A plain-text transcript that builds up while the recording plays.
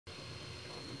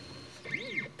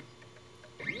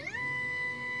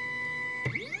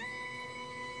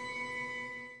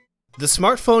The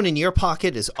smartphone in your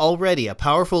pocket is already a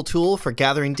powerful tool for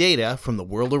gathering data from the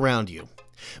world around you.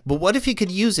 But what if you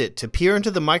could use it to peer into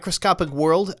the microscopic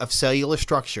world of cellular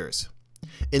structures?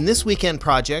 In this weekend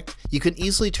project, you can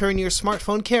easily turn your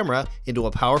smartphone camera into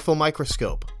a powerful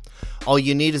microscope. All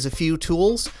you need is a few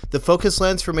tools, the focus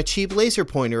lens from a cheap laser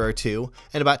pointer or two,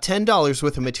 and about $10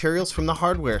 worth of materials from the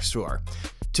hardware store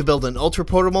to build an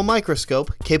ultra-portable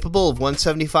microscope capable of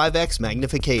 175x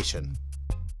magnification.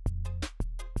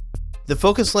 The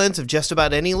focus lens of just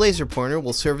about any laser pointer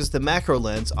will serve as the macro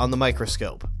lens on the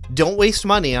microscope. Don't waste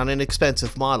money on an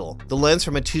expensive model. The lens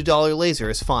from a $2 laser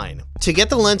is fine. To get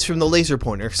the lens from the laser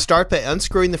pointer, start by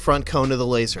unscrewing the front cone of the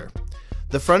laser.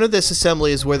 The front of this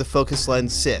assembly is where the focus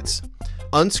lens sits.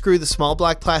 Unscrew the small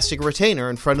black plastic retainer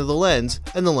in front of the lens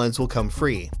and the lens will come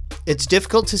free. It's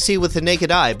difficult to see with the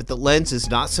naked eye, but the lens is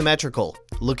not symmetrical.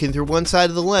 Looking through one side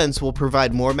of the lens will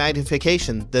provide more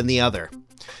magnification than the other.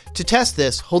 To test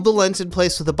this, hold the lens in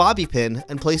place with a bobby pin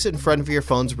and place it in front of your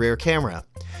phone's rear camera.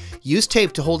 Use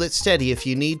tape to hold it steady if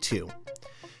you need to.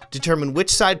 Determine which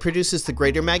side produces the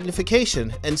greater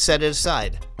magnification and set it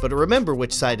aside, but remember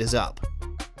which side is up.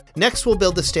 Next, we'll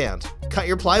build the stand. Cut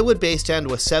your plywood base down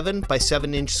to a 7 by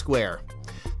 7 inch square.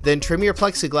 Then trim your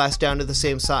plexiglass down to the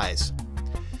same size.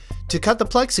 To cut the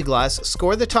plexiglass,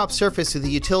 score the top surface with a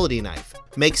utility knife.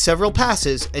 Make several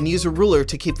passes and use a ruler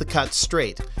to keep the cuts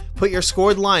straight. Put your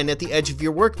scored line at the edge of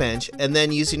your workbench and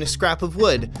then, using a scrap of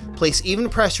wood, place even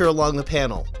pressure along the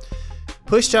panel.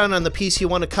 Push down on the piece you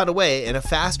want to cut away in a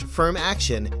fast, firm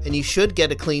action and you should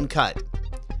get a clean cut.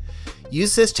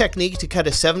 Use this technique to cut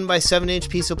a 7 by 7 inch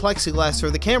piece of plexiglass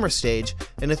for the camera stage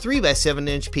and a 3 by 7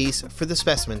 inch piece for the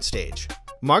specimen stage.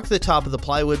 Mark the top of the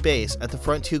plywood base at the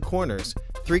front two corners,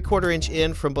 3/4 inch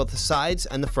in from both the sides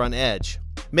and the front edge.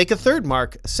 Make a third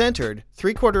mark, centered,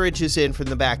 3/4 inches in from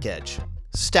the back edge.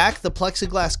 Stack the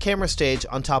plexiglass camera stage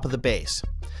on top of the base.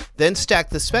 Then stack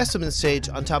the specimen stage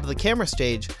on top of the camera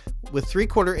stage with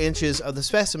 3/4 inches of the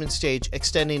specimen stage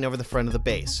extending over the front of the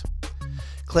base.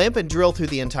 Clamp and drill through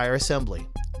the entire assembly.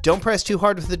 Don't press too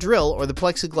hard with the drill or the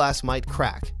plexiglass might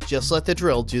crack. Just let the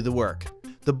drill do the work.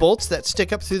 The bolts that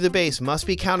stick up through the base must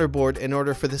be counterbored in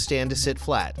order for the stand to sit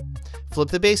flat. Flip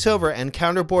the base over and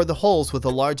counterbore the holes with a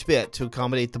large bit to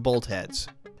accommodate the bolt heads.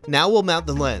 Now we'll mount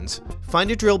the lens. Find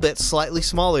a drill bit slightly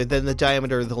smaller than the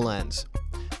diameter of the lens.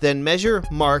 Then measure,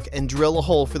 mark, and drill a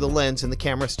hole for the lens in the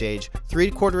camera stage,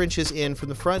 3/4 inches in from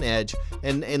the front edge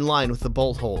and in line with the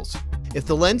bolt holes. If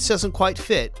the lens doesn't quite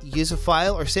fit, use a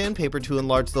file or sandpaper to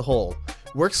enlarge the hole.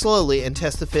 Work slowly and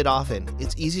test the fit often.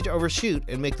 It's easy to overshoot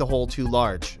and make the hole too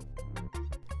large.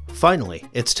 Finally,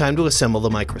 it's time to assemble the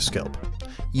microscope.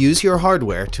 Use your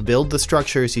hardware to build the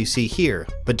structures you see here,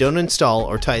 but don't install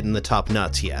or tighten the top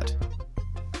nuts yet.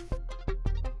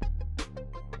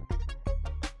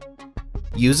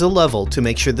 Use a level to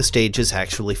make sure the stage is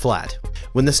actually flat.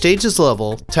 When the stage is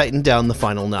level, tighten down the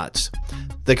final nuts.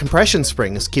 The compression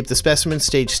springs keep the specimen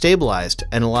stage stabilized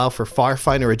and allow for far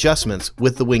finer adjustments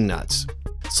with the wing nuts.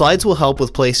 Slides will help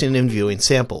with placing and viewing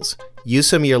samples. Use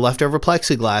some of your leftover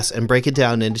plexiglass and break it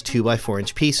down into 2 by 4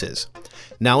 inch pieces.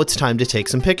 Now it's time to take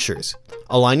some pictures.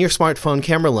 Align your smartphone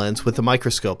camera lens with the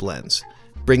microscope lens.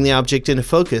 Bring the object into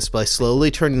focus by slowly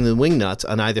turning the wing nuts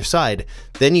on either side,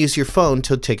 then use your phone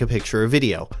to take a picture or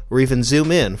video, or even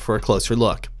zoom in for a closer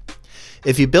look.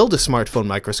 If you build a smartphone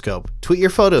microscope, tweet your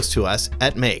photos to us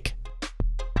at Make.